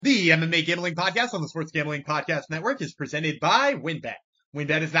The MMA Gambling Podcast on the Sports Gambling Podcast Network is presented by WynnBET.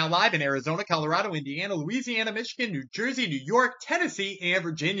 WynnBET is now live in Arizona, Colorado, Indiana, Louisiana, Michigan, New Jersey, New York, Tennessee, and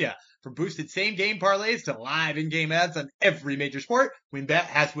Virginia. From boosted same-game parlays to live in-game ads on every major sport, WynnBET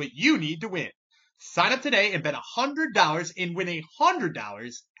has what you need to win. Sign up today and bet $100 and win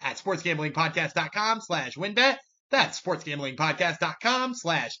 $100 at sportsgamblingpodcast.com/WynnBET. That's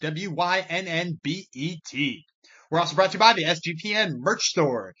sportsgamblingpodcast.com/WYNNBET. We're also brought to you by the SGPN merch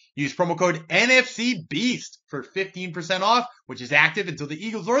store. Use promo code NFCBEAST for 15% off, which is active until the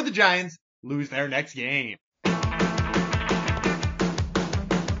Eagles or the Giants lose their next game.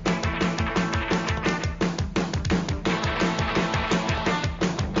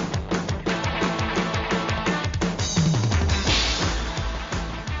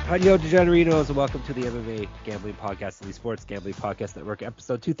 Howdy-ho, degenerinos, and welcome to the MMA Gambling Podcast and the Sports Gambling Podcast Network.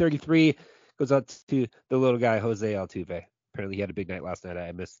 Episode 233 goes out to the little guy, Jose Altuve. Apparently he had a big night last night.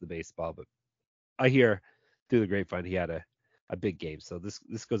 I missed the baseball, but I hear through the grapevine he had a big game. So this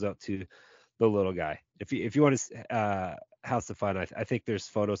goes out to the little guy. If you want to have some fun, I think there's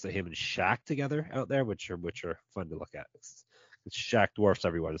photos of him and Shaq together out there, which are fun to look at. Shaq dwarfs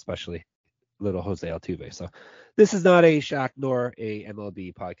everyone, especially little Jose Altuve. So this is not a Shaq nor a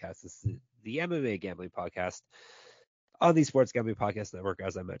MLB podcast. This is the MMA Gambling Podcast on the Sports Gambling Podcast Network,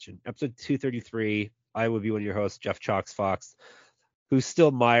 as I mentioned. Episode 233. I will be one of your hosts, Jeff Chalkx Fox, who's still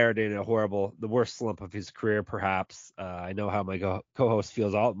mired in the worst slump of his career, perhaps. I know how my co-host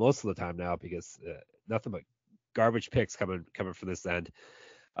feels most of the time now because nothing but garbage picks coming from this end.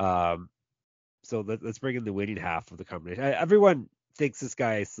 So let's bring in the winning half of the combination. Everyone thinks this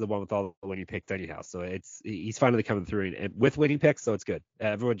guy is the one with all the winning picks anyhow, so he's finally coming through and with winning picks, so it's good.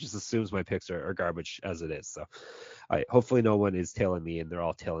 Everyone just assumes my picks are garbage as it is, so hopefully no one is tailing me and they're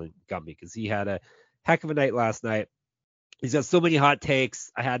all tailing Gumby because he had a heck of a night last night. He's got so many hot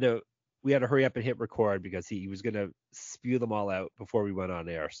takes. We had to hurry up and hit record because he was gonna spew them all out before we went on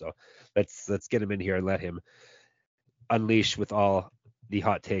air. So let's get him in here and let him unleash with all the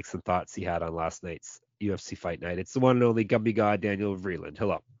hot takes and thoughts he had on last night's UFC fight night. It's the one and only Gumby God, Daniel Vreeland.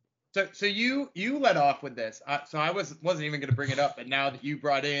 Hello. So you led off with this. So I wasn't even going to bring it up, but now that you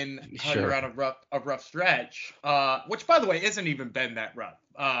brought in how you're on a rough stretch, which by the way isn't even been that rough,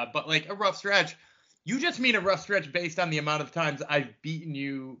 but like a rough stretch, you just mean a rough stretch based on the amount of times I've beaten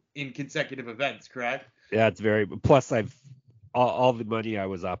you in consecutive events, correct? Yeah, it's very. Plus, all the money I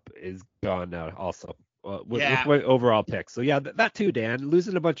was up is gone now also. With my overall pick. So yeah, that too, Dan.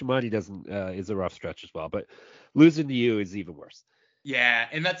 Losing a bunch of money is a rough stretch as well, but losing to you is even worse. Yeah,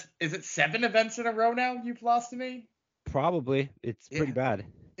 and is it 7 events in a row now you've lost to me? Probably. It's pretty bad.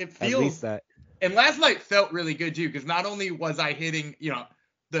 It feels at least that. And last night felt really good too, because not only was I hitting,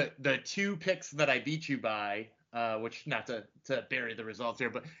 the 2 picks that I beat you by, which not to bury the results here,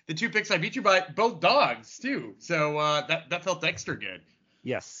 but the 2 picks I beat you by, both dogs too. So that felt extra good.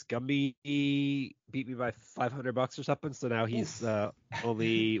 Yes, Gumby beat me by $500 or something, so now he's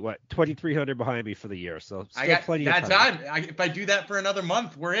only $2,300 behind me for the year. So still I got plenty of time. If I do that for another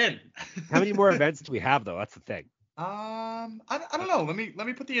month, we're in. How many more events do we have though? That's the thing. I don't know. Let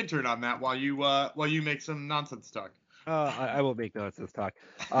me put the intern on that while you make some nonsense talk. I will make nonsense talk.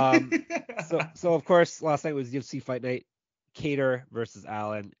 So of course last night was UFC Fight Night, Cater versus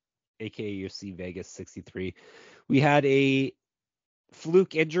Allen, aka UFC Vegas 63. We had a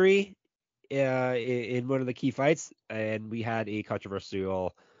fluke injury in one of the key fights, and we had a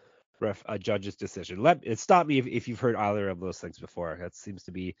controversial judge's decision. Stop me if you've heard either of those things before. That seems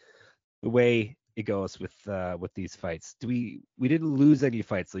to be the way it goes with these fights. We didn't lose any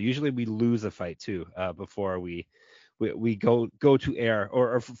fights, so usually we lose a fight too before we go to air,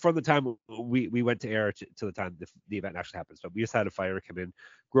 or from the time we went to air to the time the event actually happens. But we just had a fighter come in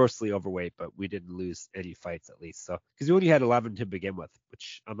grossly overweight, but we didn't lose any fights at least. So because we only had 11 to begin with,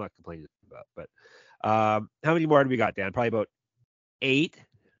 which I'm not complaining about. But how many more do we got, Dan? Probably about 8.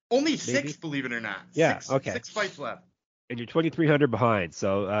 Only maybe? 6, believe it or not. Yeah. 6, okay. 6 fights left. And you're 2,300 behind,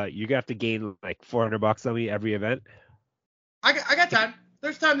 so you're gonna have to gain like $400 on me every event. I got time.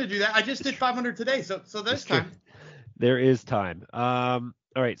 There's time to do that. I just did 500 today, so there's time. There is time. All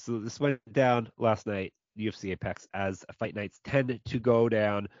right, so this went down last night, UFC Apex, as fight nights tend to go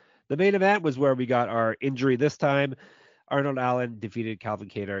down. The main event was where we got our injury this time. Arnold Allen defeated Calvin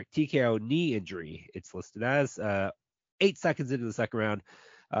Kattar, TKO knee injury. It's listed as 8 seconds into the second round.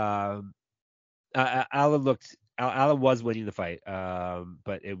 Allen was winning the fight,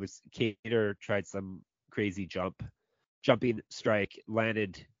 but it was Kattar tried some crazy jumping strike,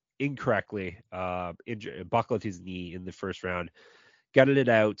 landed incorrectly, buckled his knee in the first round, gutted it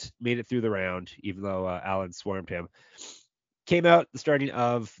out, made it through the round, even though Allen swarmed him. came out the starting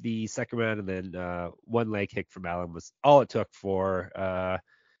of the second round, and then one leg kick from Allen was all it took for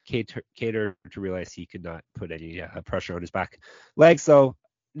Cater to realize he could not put any pressure on his back leg. So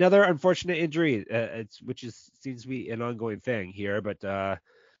another unfortunate injury, which seems to be an ongoing thing here, but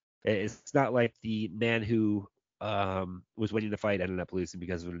it's not like the man who was winning the fight ended up losing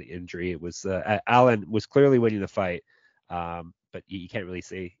because of an injury. It was Allen was clearly winning the fight, but you can't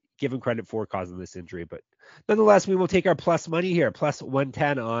really give him credit for causing this injury. But nonetheless, we will take our plus money here, plus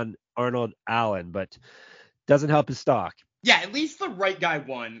 110 on Arnold Allen, but doesn't help his stock. Yeah, at least the right guy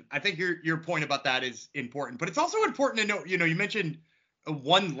won. I think your point about that is important, but it's also important to note, you mentioned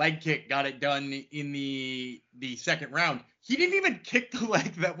one leg kick got it done in the second round. He didn't even kick the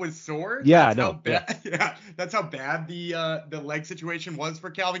leg that was sore. Yeah, That's how bad the leg situation was for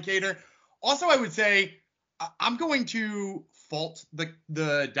Calvin Kattar. Also, I would say I'm going to fault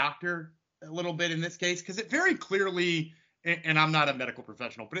the doctor a little bit in this case, because it very clearly, and I'm not a medical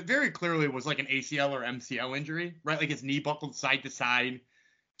professional, but it very clearly was like an ACL or MCL injury, right? Like his knee buckled side to side.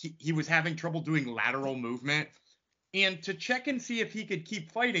 He was having trouble doing lateral movement. And to check and see if he could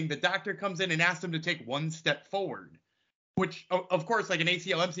keep fighting, the doctor comes in and asks him to take one step forward, which, of course, like an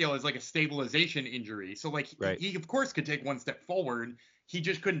ACL, MCL is like a stabilization injury. So, like, right. he, of course, could take one step forward. He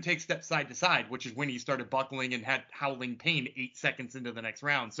just couldn't take steps side to side, which is when he started buckling and had howling pain 8 seconds into the next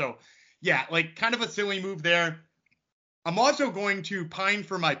round. So, yeah, like, kind of a silly move there. I'm also going to pine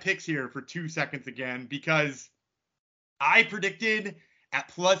for my picks here for 2 seconds again, because I predicted at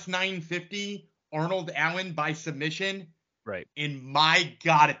plus 950 Arnold Allen by submission. Right. And my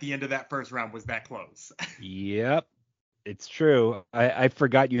God, at the end of that first round was that close. Yep. It's true. I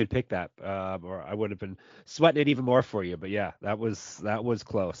forgot you had picked that, or I would have been sweating it even more for you. But yeah, that was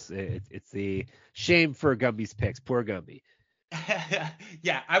close. It's a shame for Gumby's picks. Poor Gumby.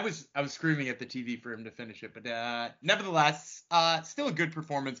 Yeah, I was screaming at the TV for him to finish it, but nevertheless, still a good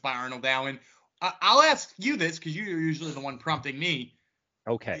performance by Arnold Allen. I'll ask you this because you're usually the one prompting me.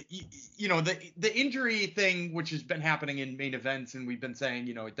 Okay. The injury thing, which has been happening in main events, and we've been saying,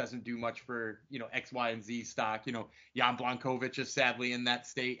 it doesn't do much for, X, Y, and Z stock. Jan Blachowicz is sadly in that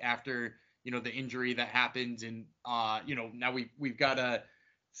state after, the injury that happened. And, now we've got a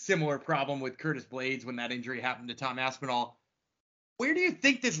similar problem with Curtis Blades when that injury happened to Tom Aspinall. Where do you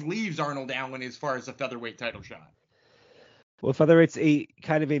think this leaves Arnold Allen as far as a featherweight title shot? Well, featherweight's a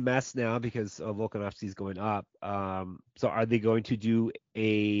kind of a mess now because Volkanovski's going up. So are they going to do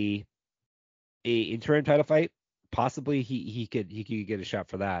a interim title fight? Possibly he could get a shot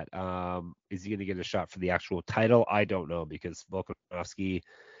for that. Is he going to get a shot for the actual title? I don't know, because Volkanovski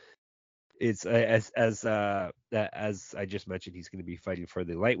is as I just mentioned, he's going to be fighting for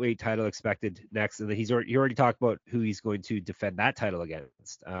the lightweight title expected next, and then he already talked about who he's going to defend that title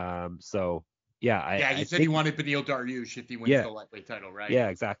against. So yeah, he said he wanted Beneil Dariush if he wins the lightweight title, right? Yeah,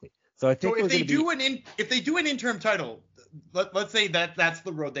 exactly. So I think if they do an interim title, let's say that's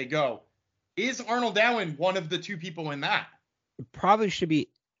the road they go. Is Arnold Allen one of the two people in that? It probably should be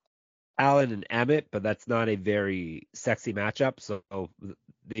Allen and Emmett, but that's not a very sexy matchup. So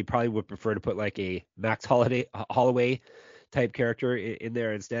they probably would prefer to put like a Max Holloway type character in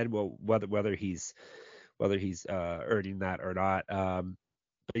there instead. Well, whether he's earning that or not.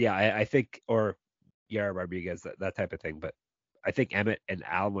 But yeah, I think, or Yara Rodriguez, that type of thing. But I think Emmett and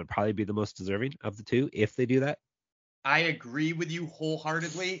Allen would probably be the most deserving of the two if they do that. I agree with you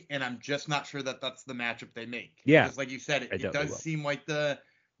wholeheartedly, and I'm just not sure that that's the matchup they make. Yeah, because like you said, it does seem like the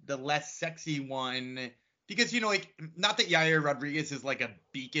less sexy one, because like, not that Yair Rodriguez is like a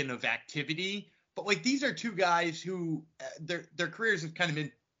beacon of activity, but like these are two guys who their careers have kind of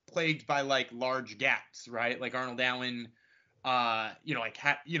been plagued by like large gaps, right? Like Arnold Allen,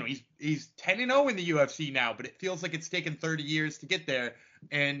 he's 10-0 in the UFC now, but it feels like it's taken 30 years to get there.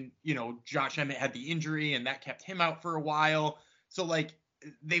 And, Josh Emmett had the injury and that kept him out for a while. So like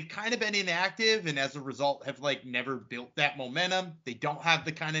they've kind of been inactive, and as a result have like never built that momentum. They don't have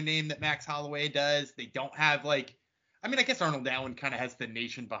the kind of name that Max Holloway does. They don't have I guess Arnold Allen kind of has the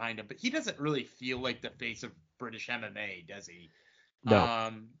nation behind him, but he doesn't really feel like the face of British MMA, does he?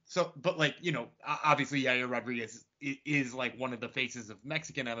 No. But like, obviously Yair Rodriguez is like one of the faces of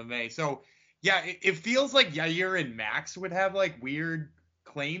Mexican MMA. So yeah, it feels like Yair and Max would have like weird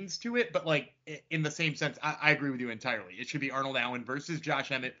claims to it, but like in the same sense, I agree with you entirely. It should be Arnold Allen versus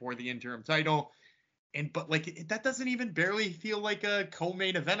Josh Emmett for the interim title. But like that doesn't even barely feel like a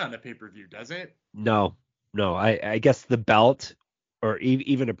co-main event on a pay-per-view, does it? No. I guess the belt, or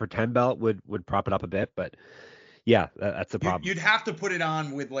even a pretend belt, would prop it up a bit, but yeah, that's the problem. You'd have to put it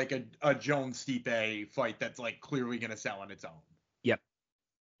on with like a Jones Stipe fight that's like clearly going to sell on its own. Yep.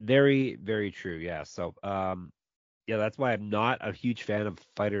 Very, very true. Yeah. So, Yeah, that's why I'm not a huge fan of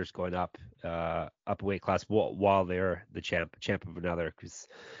fighters going up up a weight class while they're the champ of another, because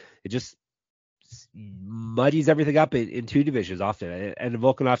it just muddies everything up in two divisions often. And if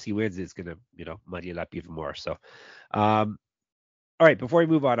Volkanovski wins, it's gonna muddy it up even more. So, all right, before we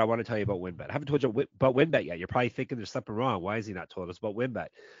move on, I want to tell you about WinBet. I haven't told you about WinBet yet. You're probably thinking there's something wrong. Why has he not told us about WinBet?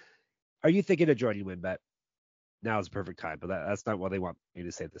 Are you thinking of joining WinBet? Now is the perfect time, but that's not what they want me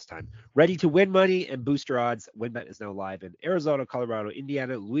to say this time. Ready to win money and boost your odds? WinBet is now live in Arizona, Colorado,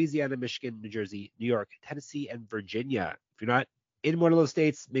 Indiana, Louisiana, Michigan, New Jersey, New York, Tennessee, and Virginia. If you're not in one of those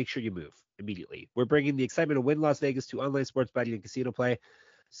states, make sure you move immediately. We're bringing the excitement of Win Las Vegas to online sports betting and casino play.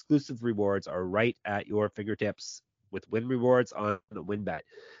 Exclusive rewards are right at your fingertips with Win Rewards on WinBet.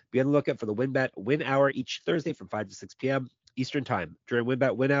 Be on the lookout for the WinBet Win Hour each Thursday from 5 to 6 p.m. Eastern Time. During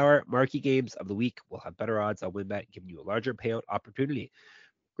WinBet Win Hour, marquee games of the week will have better odds on WinBet, giving you a larger payout opportunity.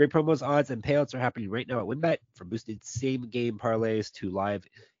 Great promos, odds, and payouts are happening right now at WinBet, from boosted same-game parlays to live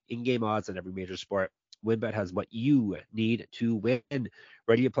in-game odds on every major sport. WinBet has what you need to win.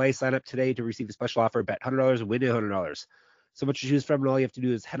 Ready to play? Sign up today to receive a special offer. Bet $100 and win $100. So much to choose from, and all you have to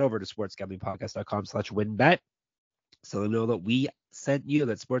do is head over to sportsgamblingpodcast.com/winbet. So know that we sent you.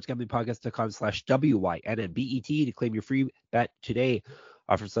 That's sportsgamblingpodcast.com/WYNNBET to claim your free bet today.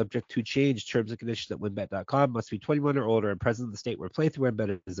 Offer subject to change. Terms and conditions at winbet.com. Must be 21 or older and present in the state where playthrough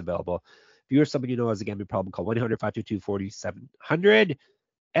WinBet is available. If you or someone you know has a gambling problem, call 1-800-522-4700.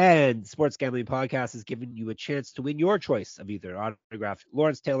 And Sports Gambling Podcast is giving you a chance to win your choice of either an autographed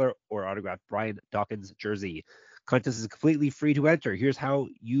Lawrence Taylor or autographed Brian Dawkins jersey. Contest is completely free to enter. Here's how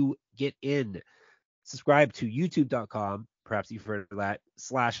you get in. Subscribe to youtube.com, perhaps you've heard of that,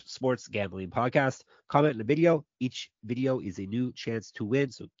 /sports gambling podcast. Comment in the video. Each video is a new chance to win,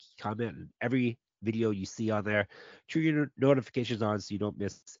 so comment on every video you see on there. Turn your notifications on so you don't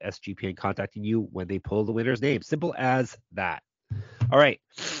miss SGPN contacting you when they pull the winner's name. Simple as that. All right,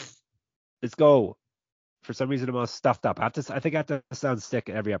 let's go. For some reason, I'm all stuffed up. I think I have to sound sick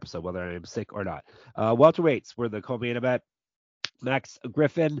every episode, whether I'm sick or not. Welterweights were the co-main event. Max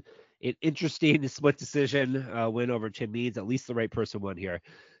Griffin, an interesting split decision win over Tim Means. At least the right person won here.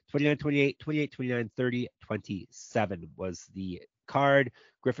 29-28, 28-29, 30-27 was the card.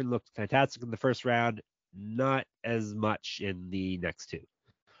 Griffin looked fantastic in the first round. Not as much in the next two.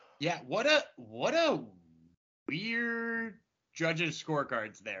 Yeah, what a weird judges'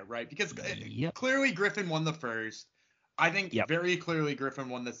 scorecards there, right? Because clearly Griffin won the first. I think very clearly Griffin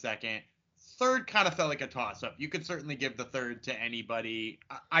won the second. Third kind of felt like a toss-up. You could certainly give the third to anybody.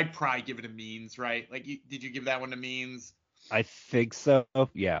 I'd probably give it to Means, right? Like, did you give that one to Means? I think so.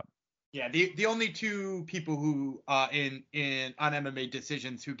 Yeah. Yeah. The only two people who in on MMA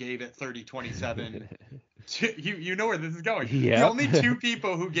decisions who gave it 30-27. you know where this is going. Yep. The only two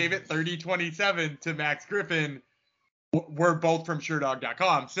people who gave it 30-27 to Max Griffin were both from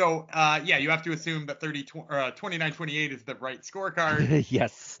SureDog.com. So, you have to assume that 29-28 is the right scorecard.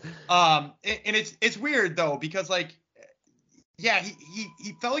 Yes. And it's weird though, because he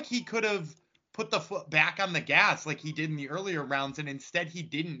felt like he could have put the foot back on the gas like he did in the earlier rounds, and instead he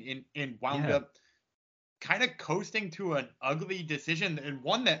didn't, and wound up kind of coasting to an ugly decision, and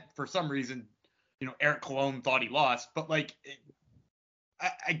one that for some reason, Eric Colon thought he lost, but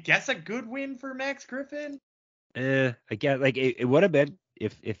I guess a good win for Max Griffin. I guess it would have been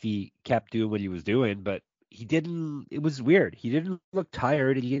if he kept doing what he was doing, but he didn't. It was weird. He didn't look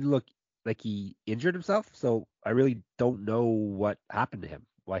tired, and he didn't look like he injured himself. So I really don't know what happened to him.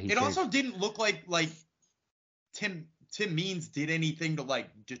 Why he? It also didn't look like Tim Means did anything to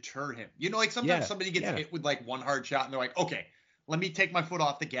deter him. Sometimes somebody gets hit with one hard shot, and they're like, okay, let me take my foot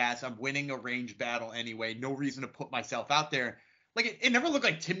off the gas. I'm winning a range battle anyway. No reason to put myself out there. It never looked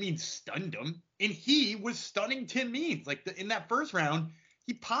like Tim Means stunned him, and he was stunning Tim Means. In that first round,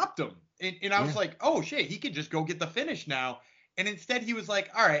 he popped him, and I was like, oh shit, he could just go get the finish now. And instead, he was like,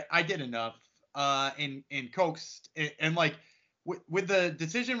 all right, I did enough, and coaxed, and with the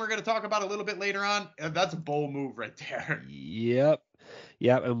decision we're gonna talk about a little bit later on, that's a bold move right there. Yep,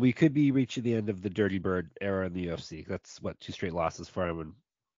 and we could be reaching the end of the Dirty Bird era in the UFC. That's 2 straight losses for him,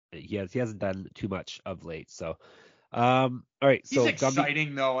 and he hasn't done too much of late, so. All right. He's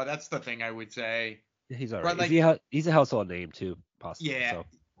exciting though. That's the thing I would say. He's all right. He's a household name too, possibly. Yeah. So.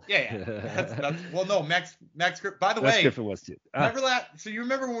 Yeah. Well, no, Max Griffin. By the way, Max Griffin was too. Remember that? So you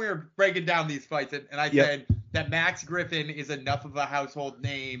remember when we were breaking down these fights, and I said that Max Griffin is enough of a household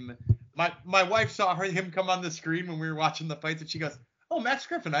name. My wife saw him come on the screen when we were watching the fights, and she goes, "Oh, Max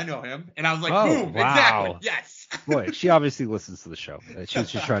Griffin, I know him." And I was like, "Boom, wow. Exactly, yes." Boy, she obviously listens to the show. She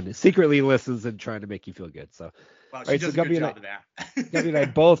was just secretly listens and trying to make you feel good. So. Well, she does a good job of that. Gumby and I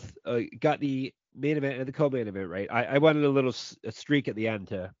both got the main event and the co-main event, right? I wanted a little a streak at the end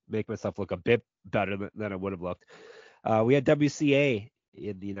to make myself look a bit better than I would have looked. We had WCA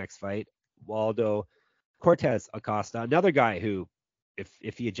in the next fight. Waldo Cortez Acosta, another guy who,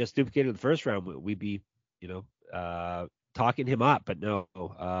 if he had just duplicated the first round, we'd be, talking him up. But no,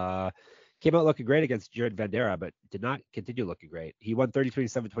 came out looking great against Jared Vandera, but did not continue looking great. He won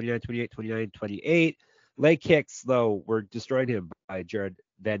 30-27, 29-28, 29-28. Leg kicks, though, were destroying him by Jared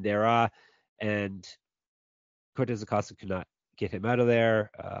Vandera, and Cortez Acosta could not get him out of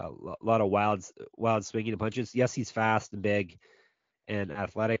there. A lot of wild swinging and punches. Yes, he's fast and big and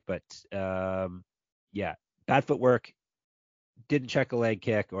athletic, but yeah, bad footwork. Didn't check a leg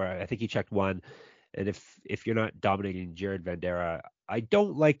kick, or I think he checked one. And if you're not dominating Jared Vandera, I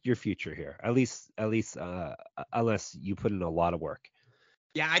don't like your future here. At least unless you put in a lot of work.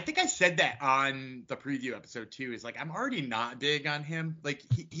 Yeah, I think I said that on the preview episode too. Is like I'm already not big on him. Like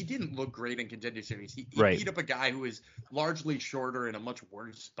he didn't look great in Contender Series. He Right. beat up a guy who is largely shorter and a much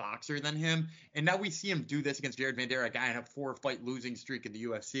worse boxer than him. And now we see him do this against Jared Vandera, a guy in a 4-fight losing streak in the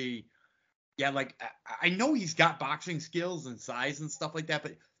UFC. Yeah, like I know he's got boxing skills and size and stuff like that,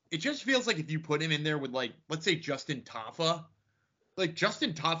 but it just feels like if you put him in there with, like, let's say Justin Tafa, like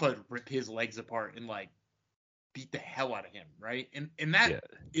Justin Tafa would rip his legs apart and like beat the hell out of him, right? And that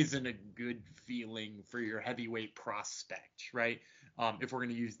isn't a good feeling for your heavyweight prospect, right? If we're going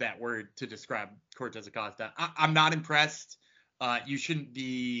to use that word to describe Cortez Acosta, I'm not impressed. You shouldn't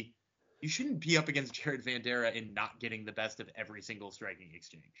be up against Jared Vandera and not getting the best of every single striking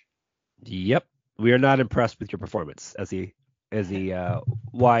exchange. Yep, we are not impressed with your performance, as the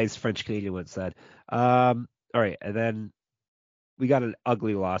wise French Canadian once said. All right, and then we got an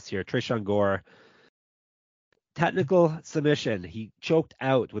ugly loss here. Tresean Gore, technical submission. He choked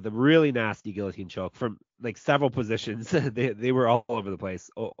out with a really nasty guillotine choke from like several positions. they were all over the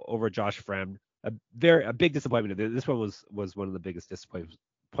place over Josh Fremd. A big disappointment. This one was one of the biggest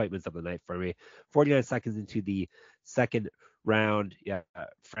disappointments of the night for me. 49 seconds into the second round. Yeah,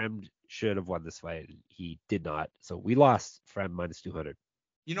 Fremd should have won this fight. He did not. So we lost Fremd minus 200.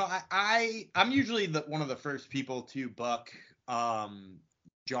 You know, I'm usually one of the first people to buck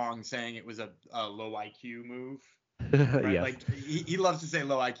Jong saying it was a low IQ move. Right? Yes. Like he loves to say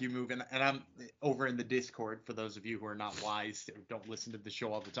low IQ move, and I'm over in the Discord for those of you who are not wise or don't listen to the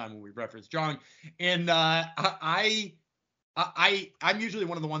show all the time when we reference Jong. And I'm usually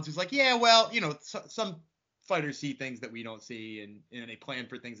one of the ones who's like, yeah, well, you know, some fighters see things that we don't see, and they plan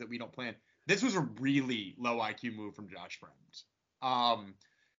for things that we don't plan. This was a really low IQ move from Josh Fremd.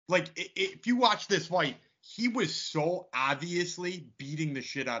 Like if you watch this fight, he was so obviously beating the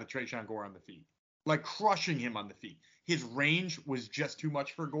shit out of Tresean Gore on the feet, like crushing him on the feet. His range was just too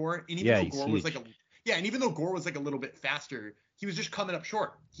much for Gore, and even though Gore was like and even though Gore was like a little bit faster, he was just coming up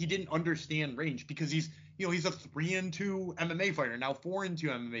short. He didn't understand range because he's a 3-2 MMA fighter, now 4-2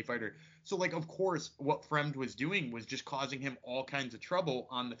 MMA fighter. So like, of course, what Fremd was doing was just causing him all kinds of trouble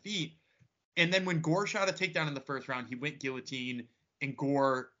on the feet. And then when Gore shot a takedown in the first round, he went guillotine, and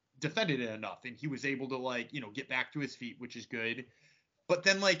Gore defended it enough, and he was able to get back to his feet, which is good. But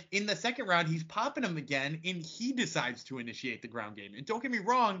then like in the second round, he's popping him again, and he decides to initiate the ground game. And don't get me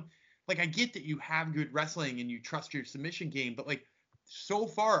wrong, like I get that you have good wrestling and you trust your submission game, but like so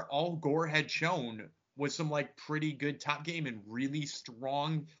far all Gore had shown was some like pretty good top game and really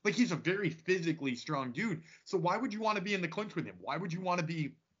strong. Like he's a very physically strong dude. So why would you want to be in the clinch with him? Why would you want to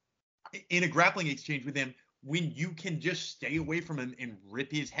be in a grappling exchange with him when you can just stay away from him and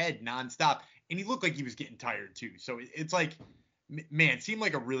rip his head nonstop? And he looked like he was getting tired too. So it's like, man, it seemed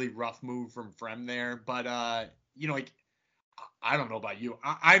like a really rough move from Fremd there. But, like, I don't know about you.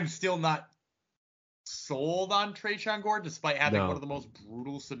 I'm still not sold on Tresean Gore, despite having one of the most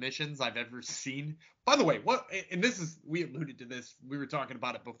brutal submissions I've ever seen. By the way, we alluded to this. We were talking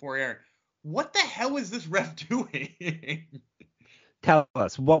about it before air. What the hell is this ref doing? Tell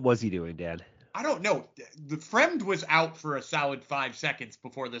us, what was he doing, Dan? I don't know. The Fremd was out for a solid 5 seconds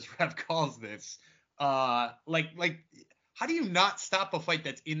before this ref calls this. How do you not stop a fight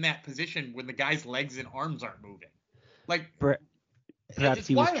that's in that position when the guy's legs and arms aren't moving? Like, perhaps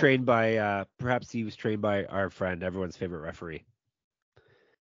he was trained by our friend, everyone's favorite referee,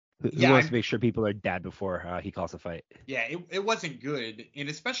 who wants to make sure people are dead before he calls a fight. Yeah, it wasn't good, and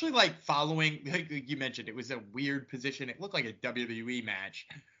especially like following, like you mentioned, it was a weird position. It looked like a WWE match,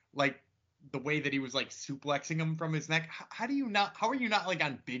 like the way that he was like suplexing him from his neck. How are you not like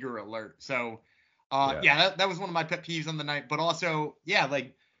on bigger alert? So. That was one of my pet peeves on the night. But also,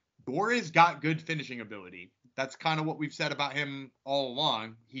 like Gore has got good finishing ability. That's kind of what we've said about him all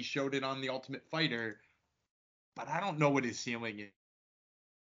along. He showed it on The Ultimate Fighter, but I don't know what his ceiling is.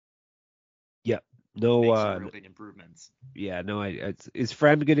 Yeah, No, make some real big improvements. yeah, no. Is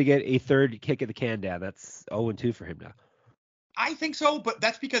Friend going to get a third kick at the can, Dan? That's 0-2 for him now. I think so, but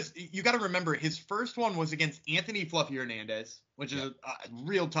that's because you got to remember his first one was against Anthony Fluffy Hernandez, which is a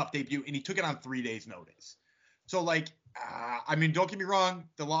real tough debut, and he took it on 3 days' notice. So, like, I mean, don't get me wrong,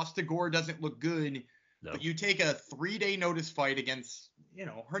 the loss to Gore doesn't look good, No. but you take a 3-day notice fight against,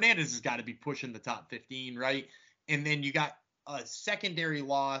 Hernandez has got to be pushing the top 15, right? And then you got a secondary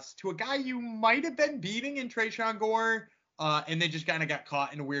loss to a guy you might have been beating in Trayshawn Gore, and then just kind of got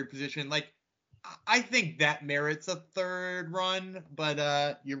caught in a weird position. Like, I think that merits a third run,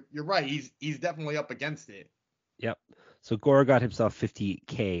 but you're right. He's definitely up against it. Yep. So Gore got himself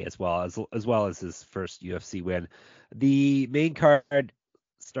 50K as well as his first UFC win. The main card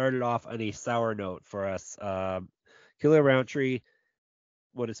started off on a sour note for us. Killer Roundtree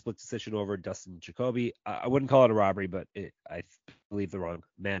won a split decision over Dustin Jacoby. I wouldn't call it a robbery, but I believe the wrong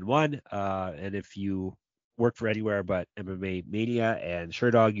man won. And if you work for anywhere but MMA Mania and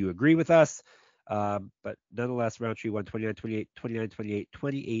Sherdog, you agree with us. But nonetheless, Roundtree won 29-28, 29-28,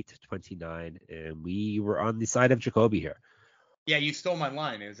 28-29, and we were on the side of Jacoby here. Yeah, you stole my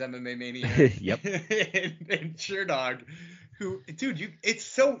line. It was MMA Mania. Yep. and Sherdog, who, dude, it's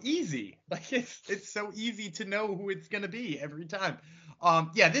so easy. Like it's so easy to know who it's gonna be every time.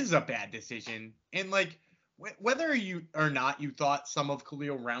 Yeah, this is a bad decision, and like whether you or not you thought some of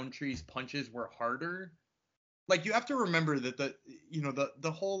Khalil Roundtree's punches were harder, like you have to remember that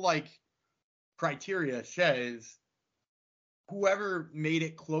the whole like criteria says whoever made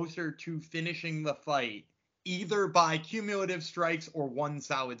it closer to finishing the fight either by cumulative strikes or one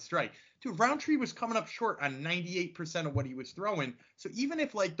solid strike. Dude, Roundtree was coming up short on 98% of what he was throwing. So even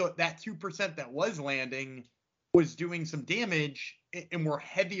if like that 2% that was landing was doing some damage and were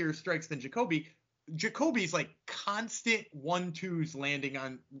heavier strikes than Jacoby's like constant 1-2s landing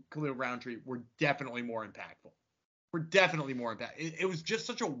on Khalil Roundtree were definitely more impactful. It was just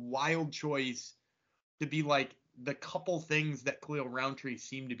such a wild choice to be like the couple things that Khalil Roundtree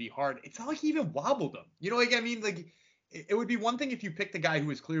seemed to be hard. It's not like he even wobbled them. You know, like, I mean, like, it would be one thing if you picked a guy who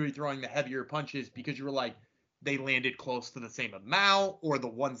was clearly throwing the heavier punches because you were like, they landed close to the same amount, or the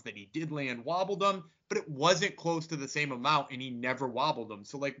ones that he did land wobbled them, but it wasn't close to the same amount and he never wobbled them.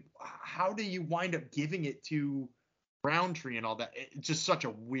 So, like, how do you wind up giving it to Roundtree and all that? It's just such a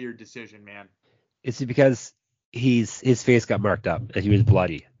weird decision, man. Is it because his face got marked up and he was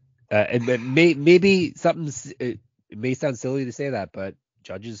bloody? And maybe something. It may sound silly to say that, but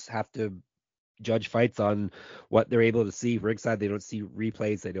judges have to judge fights on what they're able to see ringside. They don't see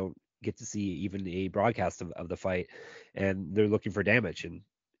replays. They don't get to see even a broadcast of the fight, and they're looking for damage. And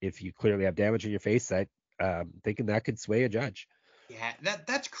if you clearly have damage in your face, thinking that could sway a judge. Yeah,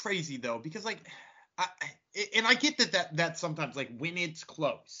 that's crazy though, because like, I get that sometimes like when it's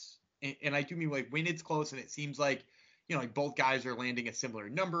close, and I do mean like when it's close and it seems like like both guys are landing a similar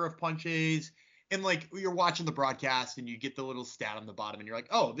number of punches, and like you're watching the broadcast and you get the little stat on the bottom and you're like,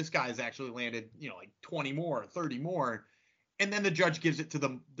 oh, this guy's actually landed like 20 more, 30 more, and then the judge gives it to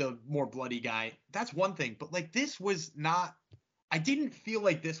the more bloody guy. That's one thing, but like this was not. I didn't feel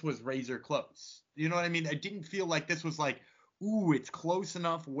like this was razor close. You know what I mean? I didn't feel like this was like, ooh, it's close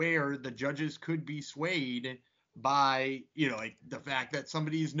enough where the judges could be swayed by, like the fact that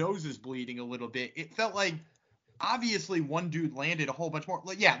somebody's nose is bleeding a little bit. It felt like obviously one dude landed a whole bunch more.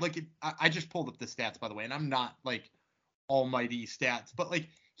 Like, yeah, like I just pulled up the stats, by the way, and I'm not like almighty stats, but like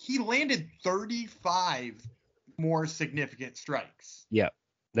he landed 35 more significant strikes. Yeah,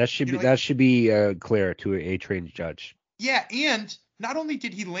 that should be clear to a trained judge. Yeah, and not only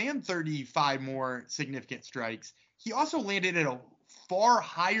did he land 35 more significant strikes, he also landed at a far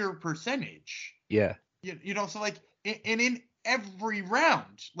higher percentage. Yeah. So like, and in every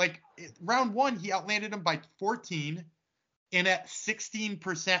round, like round 1, he outlanded him by 14 and at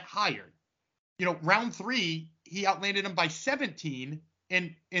 16% higher. Round 3, he outlanded him by 17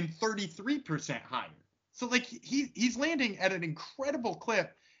 and 33% higher. So like he's landing at an incredible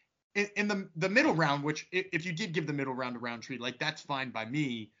clip. In the middle round, which if you did give the middle round to Roundtree, like that's fine by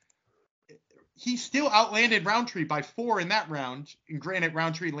me. He still outlanded Roundtree by 4 in that round. And granted,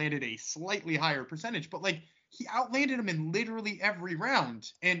 Roundtree landed a slightly higher percentage, but like he outlanded him in literally every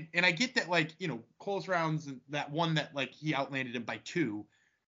round. And I get that, like, close rounds, and that one that like he outlanded him by 2,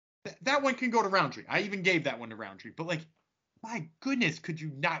 that one can go to Roundtree. I even gave that one to Roundtree. But like, my goodness, could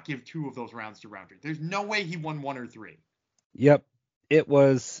you not give 2 of those rounds to Roundtree? There's no way he won 1 or 3. Yep, it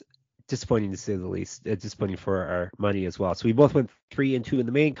was disappointing to say the least. Disappointing for our money as well. So we both went 3-2 in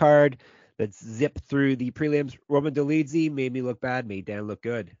the main card. Let's zip through the prelims. Roman Dolidze made me look bad, made Dan look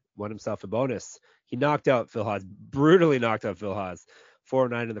good. Won himself a bonus. He knocked out Phil Haas, brutally knocked out Phil Haas.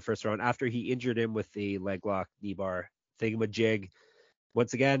 409 in the first round after he injured him with the leg lock knee bar thingamajig.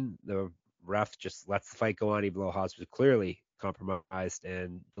 Once again, the ref just lets the fight go on, even though Haas was clearly compromised,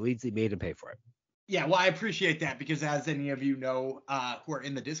 and Leedsy made him pay for it. Yeah, well, I appreciate that because as any of you know who are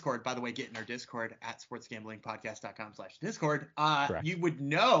in the Discord, by the way, get in our Discord at sportsgamblingpodcast.com/Discord, you would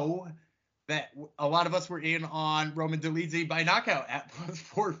know that a lot of us were in on Roman Dolidze by knockout at plus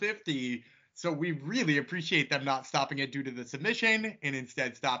 450. So we really appreciate them not stopping it due to the submission and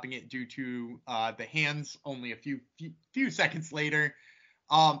instead stopping it due to the hands only a few seconds later.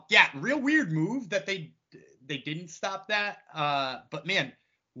 Yeah, real weird move that they didn't stop that. But man,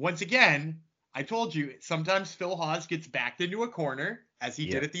 once again, I told you, sometimes Phil Hawes gets backed into a corner, as he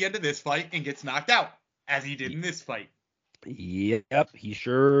did at the end of this fight, and gets knocked out, as he did in this fight. Yep, he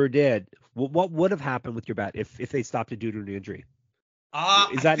sure did. What would have happened with your bet if they stopped it due to an injury?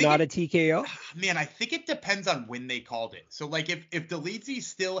 Is that not a TKO? Man, I think it depends on when they called it. So, like, if Dolidze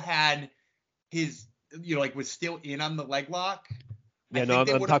still had his, like, was still in on the leg lock. Yeah, no,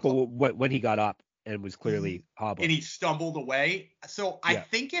 I'm talking when he got up and was clearly hobbling. And he stumbled away. So I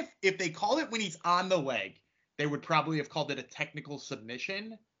think if they called it when he's on the leg, they would probably have called it a technical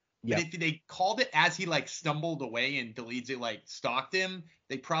submission. But if they called it as he like stumbled away and Dolidze like stalked him,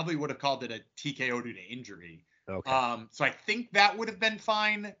 they probably would have called it a TKO due to injury. Okay. So I think that would have been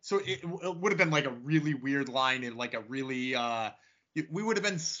fine. So it would have been like a really weird line and like a really we would have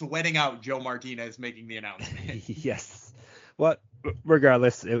been sweating out Joe Martinez making the announcement. Yes. Well,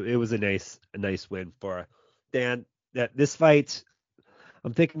 regardless, it was a nice win for Dan. That this fight,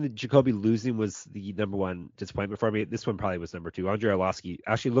 I'm thinking that Jacoby losing was the number one disappointment for me. This one probably was number two. Andrei Arlovski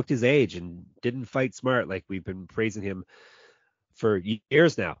actually looked his age and didn't fight smart like we've been praising him for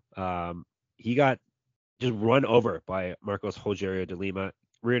years now. He got just run over by Marcos Rogerio de Lima,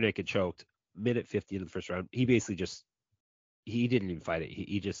 rear naked choked, minute 50 in the first round. He basically he didn't even fight it.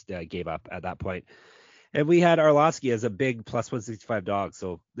 He just gave up at that point. And we had Arlovski as a big plus 165 dog.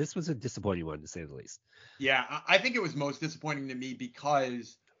 So this was a disappointing one, to say the least. Yeah, I think it was most disappointing to me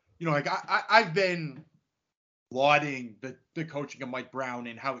because, like I've been lauding the coaching of Mike Brown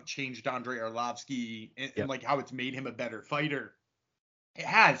and how it changed Andrei Arlovski and like how it's made him a better fighter. It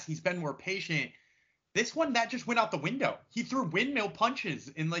has. He's been more patient. This one, that just went out the window. He threw windmill punches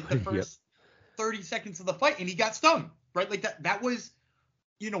in like the first 30 seconds of the fight and he got stung, right? Like that was...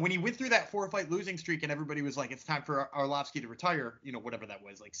 when he went through that 4-fight losing streak and everybody was like, it's time for Arlovski to retire, whatever that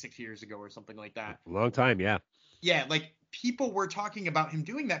was, like 6 years ago or something like that. Long time, yeah. Yeah, like people were talking about him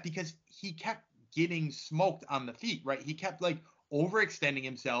doing that because he kept getting smoked on the feet, right? He kept like overextending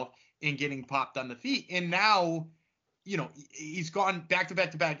himself and getting popped on the feet. And now, he's gone back to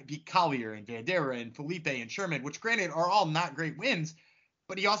back, beat Collier and Vandera and Felipe and Sherman, which granted are all not great wins.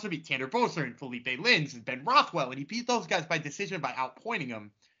 But he also beat Tanner Boser and Felipe Lins and Ben Rothwell, and he beat those guys by decision by outpointing them.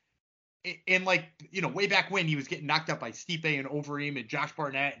 And like, way back when he was getting knocked out by Stipe and Overeem and Josh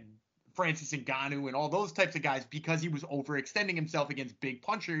Barnett and Francis Ngannou and all those types of guys because he was overextending himself against big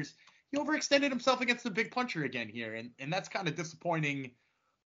punchers. He overextended himself against the big puncher again here, and that's kind of disappointing.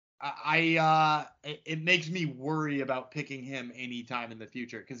 It makes me worry about picking him anytime in the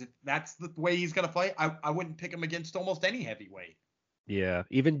future because if that's the way he's gonna fight, I wouldn't pick him against almost any heavyweight. Yeah,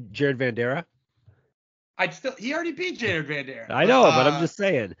 even Jared Vandera. He already beat Jared Vandera. I know, but I'm just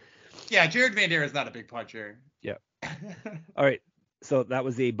saying. Yeah, Jared Vandera is not a big puncher. Yeah. All right. So that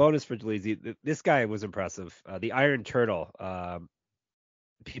was a bonus for Dolidze. This guy was impressive. The Iron Turtle.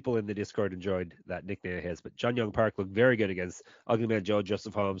 People in the Discord enjoyed that nickname of his, but Jun Young Park looked very good against Ugly Man Joe,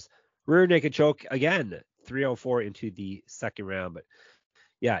 Joseph Holmes. Rear naked choke again, 304 into the second round. But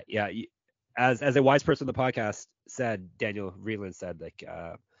yeah. As a wise person on the podcast said, Daniel Vreeland said, like,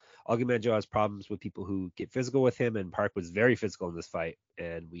 Ugly Man Joe has problems with people who get physical with him, and Park was very physical in this fight,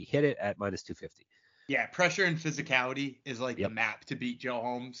 and we hit it at minus 250. Yeah, pressure and physicality is like the map to beat Joe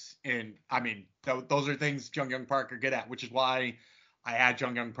Holmes, and I mean, those are things Jung Young Park are good at, which is why I had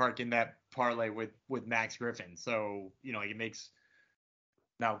Jung Young Park in that parlay with Max Griffin. So, it makes...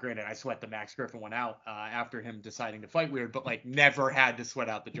 Now, granted, I sweat the Max Griffin one out after him deciding to fight weird, but like never had to sweat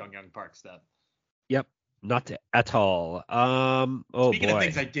out the Jung Young Park stuff. Yep, not at all. Speaking of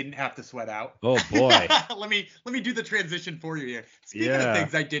things I didn't have to sweat out. Oh boy. let me do the transition for you here. Speaking of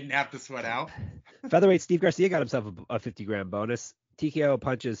things I didn't have to sweat out. Featherweight Steve Garcia got himself a 50-gram bonus. TKO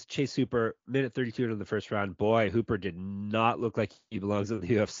punches Chase Hooper, minute 32 in the first round. Boy, Hooper did not look like he belongs in the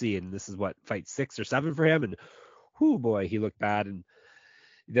UFC, and this is what, fight 6 or 7 for him, and boy, he looked bad. And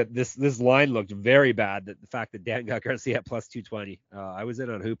that this line looked very bad. That the fact that Dan got Garcia at plus 220. I was in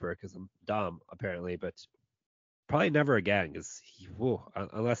on Hooper because I'm dumb apparently, but probably never again because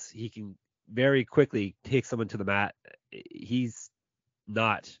unless he can very quickly take someone to the mat, he's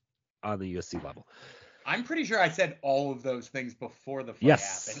not on the UFC level. I'm pretty sure I said all of those things before the fight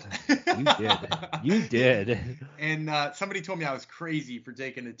Yes, happened. You did. And somebody told me I was crazy for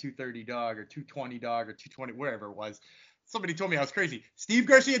taking a 230 dog or 220 dog or 220, wherever it was. Somebody told me I was crazy. Steve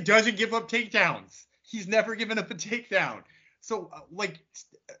Garcia doesn't give up takedowns. He's never given up a takedown. So,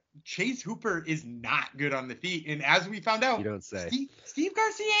 Chase Hooper is not good on the feet. And as we found out, You don't say. Steve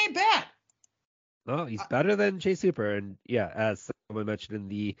Garcia ain't bad. Oh, he's better than Chase Hooper. And yeah, as someone mentioned in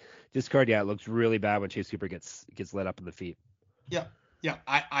the Discord, yeah, it looks really bad when Chase Hooper gets lit up in the feet. Yeah. Yeah.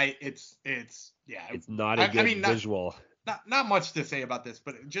 It's yeah. It's not a good visual. Not much to say about this,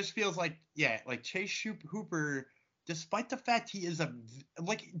 but it just feels like, yeah, like Chase Hooper, despite the fact he is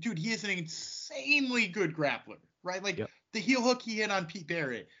he is an insanely good grappler, right? Like, yep. The heel hook he hit on Pete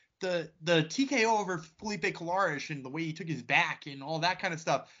Barrett, the TKO over Felipe Colares and the way he took his back and all that kind of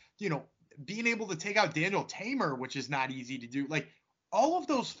stuff, being able to take out Daniel Tamer, which is not easy to do. Like, all of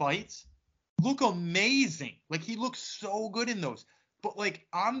those fights look amazing. Like, he looks so good in those. But, like,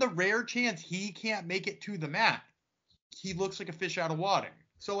 on the rare chance he can't make it to the mat, he looks like a fish out of water.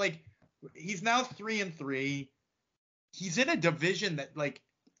 So, like, he's now 3-3. He's in a division that, like,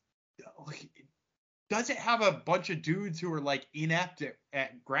 doesn't have a bunch of dudes who are, like, inept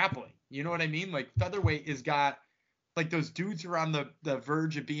at grappling. You know what I mean? Like, featherweight has got, like, those dudes who are on the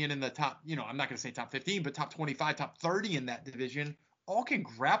verge of being in the top, I'm not going to say top 15, but top 25, top 30 in that division, all can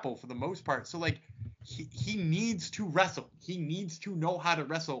grapple for the most part. So, like, he needs to wrestle. He needs to know how to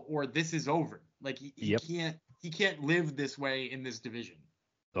wrestle, or this is over. Like, he can't live this way in this division.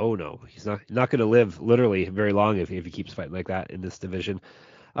 Oh no, he's not going to live literally very long if he keeps fighting like that in this division.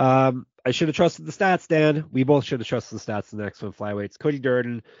 I should have trusted the stats, Dan. We both should have trusted the stats in the next one. Flyweights. Cody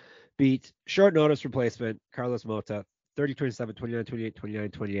Durden beat short notice replacement Carlos Mota 30-27, 29-28,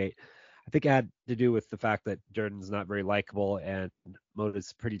 29-28. I think it had to do with the fact that Durden's not very likable and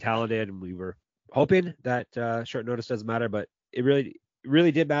Mota's pretty talented, and we were hoping that short notice doesn't matter, but it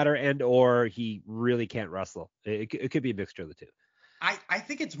really did matter, and or he really can't wrestle. It could be a mixture of the two. I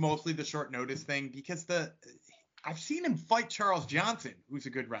think it's mostly the short notice thing, because I've seen him fight Charles Johnson, who's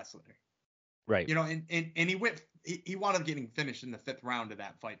a good wrestler. Right. And he wound up getting finished in the 5th round of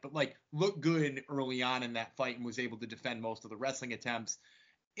that fight, but, like, looked good early on in that fight and was able to defend most of the wrestling attempts.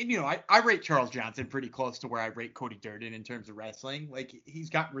 And, I rate Charles Johnson pretty close to where I rate Cody Durden in terms of wrestling. Like, he's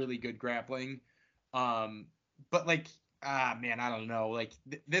got really good grappling. But, like, man, I don't know. Like,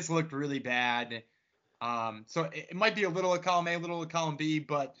 this looked really bad. So it might be a little of column A, a little of column B,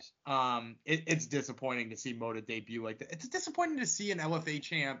 but it's disappointing to see Mota debut like that. It's disappointing to see an LFA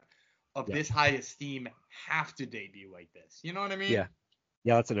champ of this high esteem have to debut like this. You know what I mean? Yeah,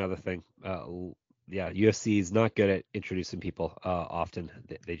 that's another thing. UFC is not good at introducing people often.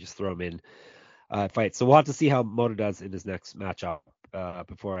 They just throw them in fights. So we'll have to see how Mota does in his next matchup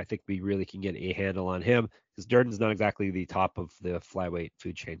before I think we really can get a handle on him, because Durden's not exactly the top of the flyweight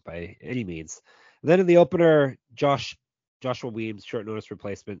food chain by any means. And then in the opener, Joshua Weems, short notice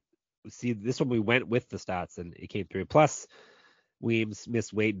replacement. See, this one we went with the stats and it came through. Plus, Weems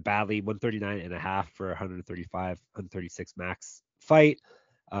missed weight badly, 139.5 for 135, 136 max fight.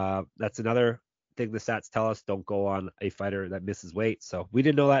 That's another thing the stats tell us. Don't go on a fighter that misses weight. So we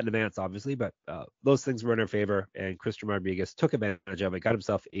didn't know that in advance, obviously, but those things were in our favor. And Christian Rodriguez took advantage of it, got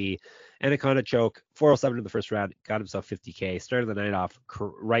himself a anaconda choke, 407 in the first round, got himself 50K. Started the night off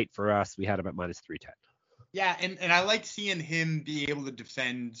right for us. We had him at minus 310. Yeah, and I like seeing him be able to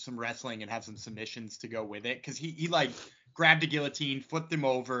defend some wrestling and have some submissions to go with it, because he like grabbed a guillotine, flipped him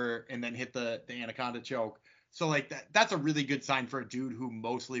over, and then hit the anaconda choke. So, like, that's a really good sign for a dude who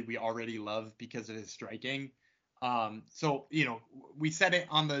mostly we already love because of his striking. So, we said it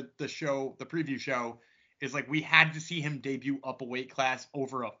on the show, the preview show, is like we had to see him debut up a weight class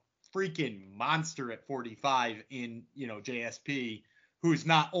over a freaking monster at 45 in, JSP, who's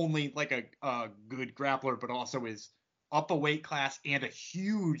not only like a good grappler, but also is up a weight class and a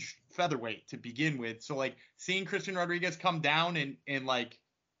huge featherweight to begin with. So, like, seeing Christian Rodriguez come down and like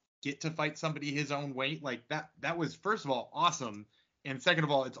get to fight somebody his own weight, like that was, first of all, awesome. And second of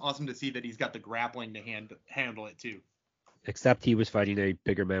all, it's awesome to see that he's got the grappling to handle it too. Except he was fighting a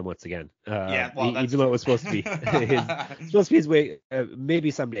bigger man once again. Even though it was supposed to be his weight. Maybe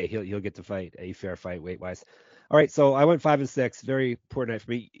someday he'll get to fight a fair fight weight wise. All right, so I went 5-6. Very poor night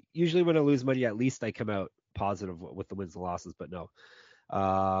for me. Usually when I lose money, at least I come out positive with the wins and losses, but no.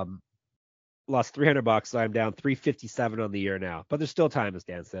 Lost $300, so I'm down 357 on the year now. But there's still time, as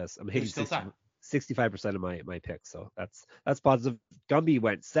Dan says. I'm hitting 65% of my picks, so that's positive. Gumby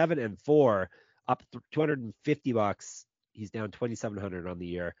went 7-4, up $250. He's down 2,700 on the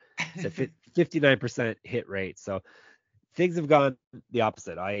year. It's a 59% hit rate. So things have gone the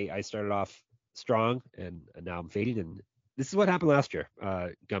opposite. I started off strong and now I'm fading, and this is what happened last year.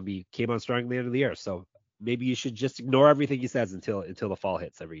 Gumby came on strong at the end of the year, so maybe you should just ignore everything he says until the fall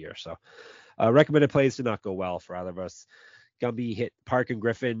hits every year. So recommended plays did not go well for either of us. Gumby hit Park and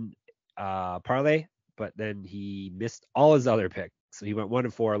Griffin parlay, but then he missed all his other picks. So he went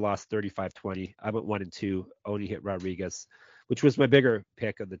 1-4, lost 35-20. I went 1-2, only hit Rodriguez, which was my bigger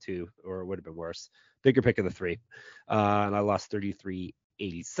pick of the two, or it would have been worse. Bigger pick of the three. And I lost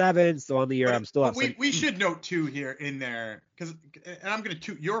 33-87. So on the year, I'm still up. We should note too here in there, because I'm going to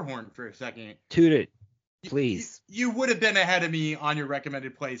toot your horn for a second. Toot it, please. You would have been ahead of me on your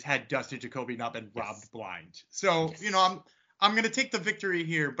recommended plays had Dustin Jacoby not been robbed blind. So, I'm going to take the victory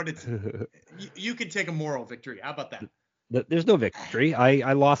here, but it's you can take a moral victory. How about that? There's no victory.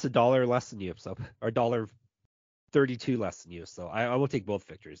 I lost $1 less than you, so, or $1.32 less than you. So I will take both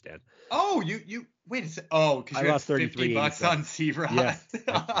victories, Dan. Oh, you wait a second. Oh, because you lost $50 on C-Rod. Yes,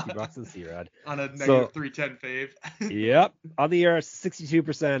 $50 on C-Rod. On a negative 310 fave. Yep. On the year,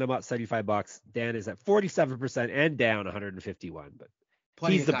 62%. I'm up $75. Dan is at 47% and down 151. But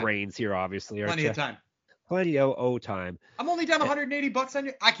Plenty he's of the time. brains here, obviously. Plenty of time. Plenty of time. I'm only down $180 on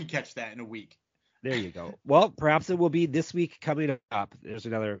you. I could catch that in a week. There you go. Well, perhaps it will be this week coming up. There's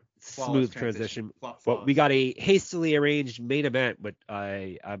another smooth transition. But we got a hastily arranged main event, but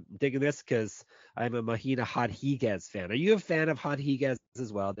I'm digging this because I'm a Mahina Rodriguez fan. Are you a fan of Rodriguez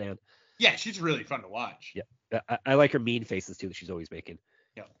as well, Dan? Yeah, she's really fun to watch. Yeah, I like her mean faces too that she's always making.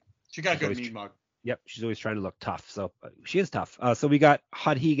 Yeah, she got a good mean mug. Yep, she's always trying to look tough. So she is tough. So we got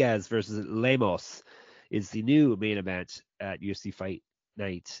Rodriguez versus Lemos. Is the new main event at UFC Fight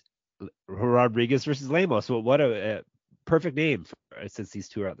Night. Rodriguez versus Lemos. So what a perfect name since these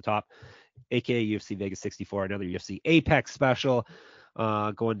two are at the top. AKA UFC Vegas 64, another UFC Apex special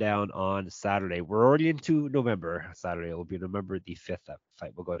going down on Saturday. We're already into November. Saturday will be November the 5th. That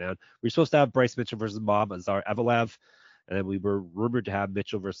fight will go down. We're supposed to have Bryce Mitchell versus Bob Azar Evelev. And then we were rumored to have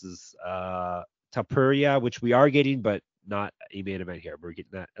Mitchell versus Tapuria, which we are getting, but not a main event here. We're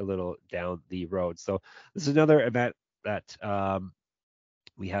getting that a little down the road. So this is another event that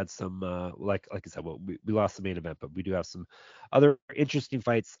we had some, like I said, well, we lost the main event, but we do have some other interesting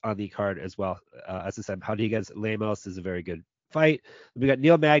fights on the card as well. As I said, Rodriguez Lemos is a very good fight. We got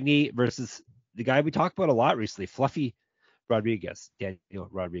Neil Magny versus the guy we talked about a lot recently, Fluffy Rodriguez, Daniel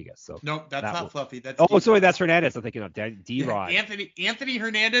Rodriguez. So no, that's not Fluffy. That's sorry, that's Hernandez. I'm thinking of D-Rod. Yeah, Anthony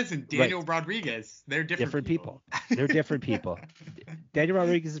Hernandez and Daniel Rodriguez. They're different people. They're different people. Daniel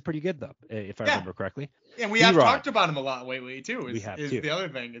Rodriguez is pretty good though, if I remember correctly. And we have talked about him a lot lately too. We have too. The other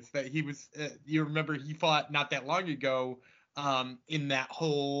thing is that he was. You remember he fought not that long ago. In that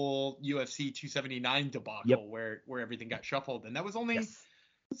whole UFC 279 debacle where everything got shuffled, and that was only. Yes.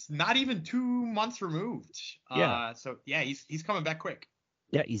 It's not even 2 months removed. So yeah, he's coming back quick.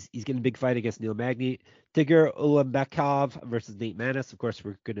 Yeah, he's getting a big fight against Neil Magny. Tigger Ulambekov versus Nate Manis. Of course,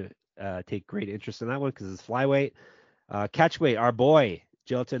 we're gonna take great interest in that one because it's flyweight. Catchweight, our boy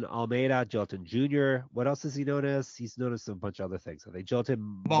Jilton Almeida, Jilton Jr. What else is he known as? He's known as a bunch of other things. I think Jilton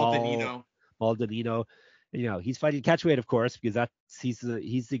Maldonado. He's fighting catchweight, of course, because he's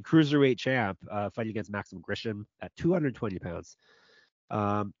the cruiserweight champ, fighting against Maxim Grisham at 220 pounds.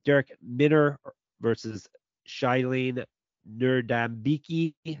 Derek Minner versus Shailene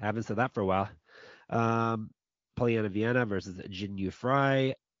Nurdambiki. Haven't said that for a while. Poliana Viana versus Jinyu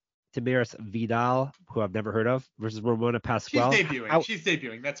Fry. Tamiris Vidal, who I've never heard of, versus Ramona Pasquale. She's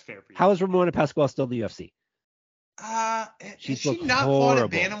debuting. That's fair for you. How is Ramona Pasquale still in the UFC? Did she not fight at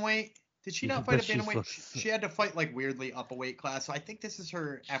bantamweight? Did she not fight at bantamweight? She had to fight like weirdly up a weight class. So I think this is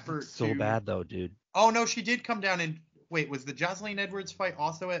her effort. So bad though, dude. Oh no, she did come down and. Wait, was the Jocelyn Edwards fight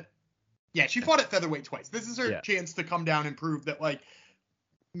also at? Yeah, she fought at featherweight twice. This is her chance to come down and prove that, like,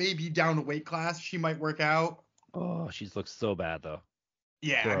 maybe down a weight class she might work out. Oh, she's looked so bad though.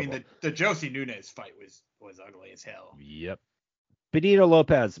 Yeah, horrible. I mean the Josie Nunes fight was ugly as hell. Yep. Benito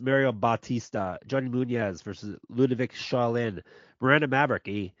Lopez, Mario Bautista, Johnny Munoz versus Ludovic Shaolin, Miranda Maverick,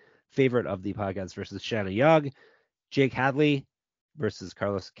 a favorite of the podcast, versus Shanna Young, Jake Hadley versus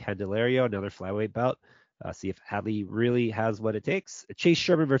Carlos Candelario, another flyweight bout. See if Hadley really has what it takes. Chase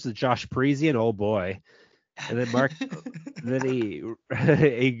Sherman versus Josh Parisian. Oh boy. And then Mark,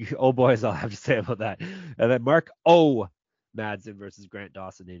 oh boy is all I have to say about that. And then Mark O. Madsen versus Grant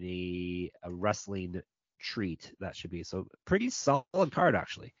Dawson in a wrestling treat. That should be so pretty solid card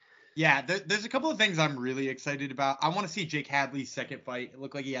actually. Yeah, there's a couple of things I'm really excited about. I want to see Jake Hadley's second fight. It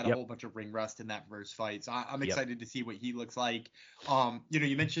looked like he had a whole bunch of ring rust in that first fight. So I'm excited to see what he looks like.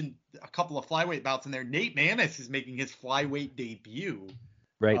 You mentioned a couple of flyweight bouts in there. Nate Manis is making his flyweight debut.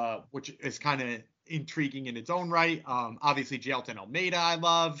 Right. Which is kind of intriguing in its own right. Obviously, Jailton Almeida, I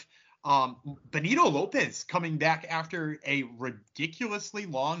love. Benito Lopez coming back after a ridiculously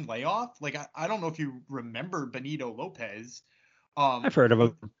long layoff. Like, I don't know if you remember Benito Lopez. I've heard of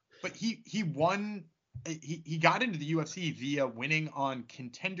him. But he won. He got into the UFC via winning on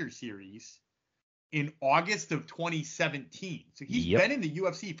Contender Series in August of 2017. So he's been in the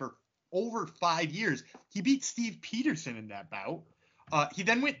UFC for over 5 years. He beat Steve Peterson in that bout. He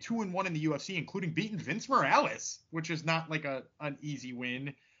then went 2-1 in the UFC, including beating Vince Morales, which is not like an easy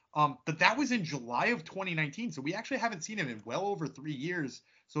win. But that was in July of 2019. So we actually haven't seen him in well over 3 years.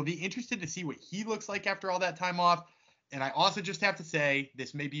 So I'll be interested to see what he looks like after all that time off. And I also just have to say,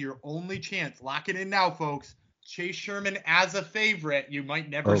 this may be your only chance. Lock it in now, folks. Chase Sherman as a favorite. You might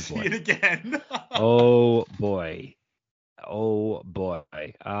never see it again. Oh boy. And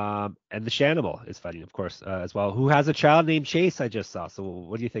the Shanimal is fighting, of course, as well, who has a child named Chase, I just saw. So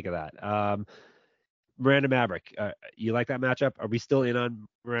what do you think of that? Miranda Maverick. You like that matchup? Are we still in on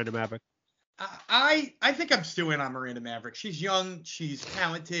Miranda Maverick? I think I'm still in on Miranda Maverick. She's young, she's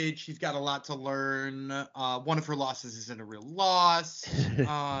talented, she's got a lot to learn. One of her losses isn't a real loss.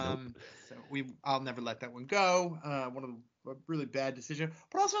 Nope. So I'll never let that one go. One of a really bad decision.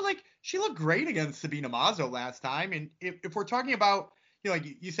 But also, like, she looked great against Sabina Mazo last time. And if we're talking about, like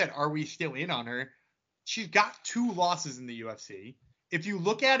you said, are we still in on her? She's got 2 losses in the UFC. If you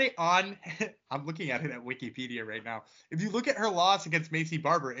look at it I'm looking at it at Wikipedia right now. If you look at her loss against Macy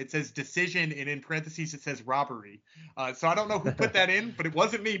Barber, it says decision, and in parentheses it says robbery. So I don't know who put that in, but it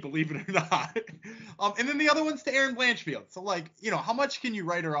wasn't me, believe it or not. And then the other one's to Erin Blanchfield. So, like, how much can you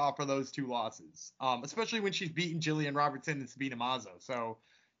write her off for those 2 losses? Especially when she's beaten Jillian Robertson and Sabina Mazo. So,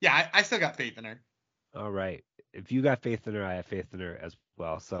 yeah, I still got faith in her. All right. If you got faith in her, I have faith in her as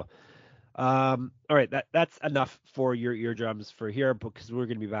well. So, all right, that's enough for your eardrums for here, because we're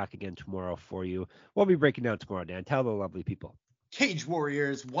going to be back again tomorrow for you. We'll be breaking down tomorrow, Dan. Tell the lovely people. Cage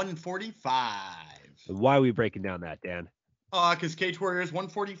Warriors 145. Why are we breaking down that, Dan? Because Cage Warriors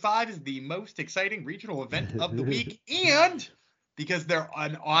 145 is the most exciting regional event of the week, and because they're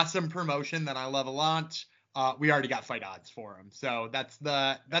an awesome promotion that I love a lot. We already got fight odds for them, so that's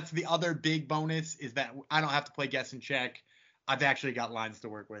the other big bonus, is that I don't have to play guess and check. I've actually got lines to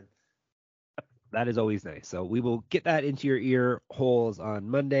work with. That is always nice. So we will get that into your ear holes on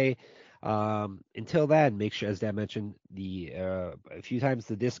Monday. Until then, make sure, as Dan mentioned, a few times,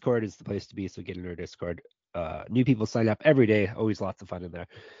 the Discord is the place to be. So get in our Discord. New people sign up every day. Always lots of fun in there.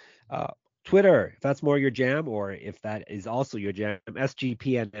 Twitter, if that's more your jam, or if that is also your jam,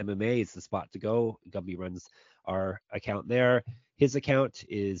 SGPN MMA is the spot to go. Gumby runs our account there. His account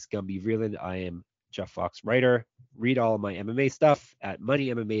is Gumby Vreeland. I am Jeff Fox writer. Read all of my MMA stuff at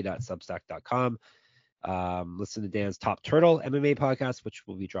moneymma.substack.com. Listen to Dan's Top Turtle MMA podcast, which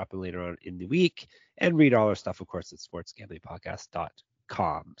will be dropping later on in the week, and read all our stuff, of course, at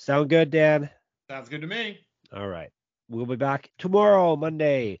sportsgamblingpodcast.com. Sound good, Dan? Sounds good to me. All right. We'll be back tomorrow,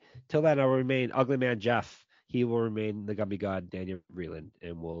 Monday. Till then, I'll remain Ugly Man Jeff. He will remain the Gumby God, Daniel Vreeland,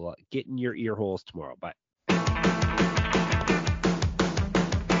 and we'll get in your ear holes tomorrow. Bye.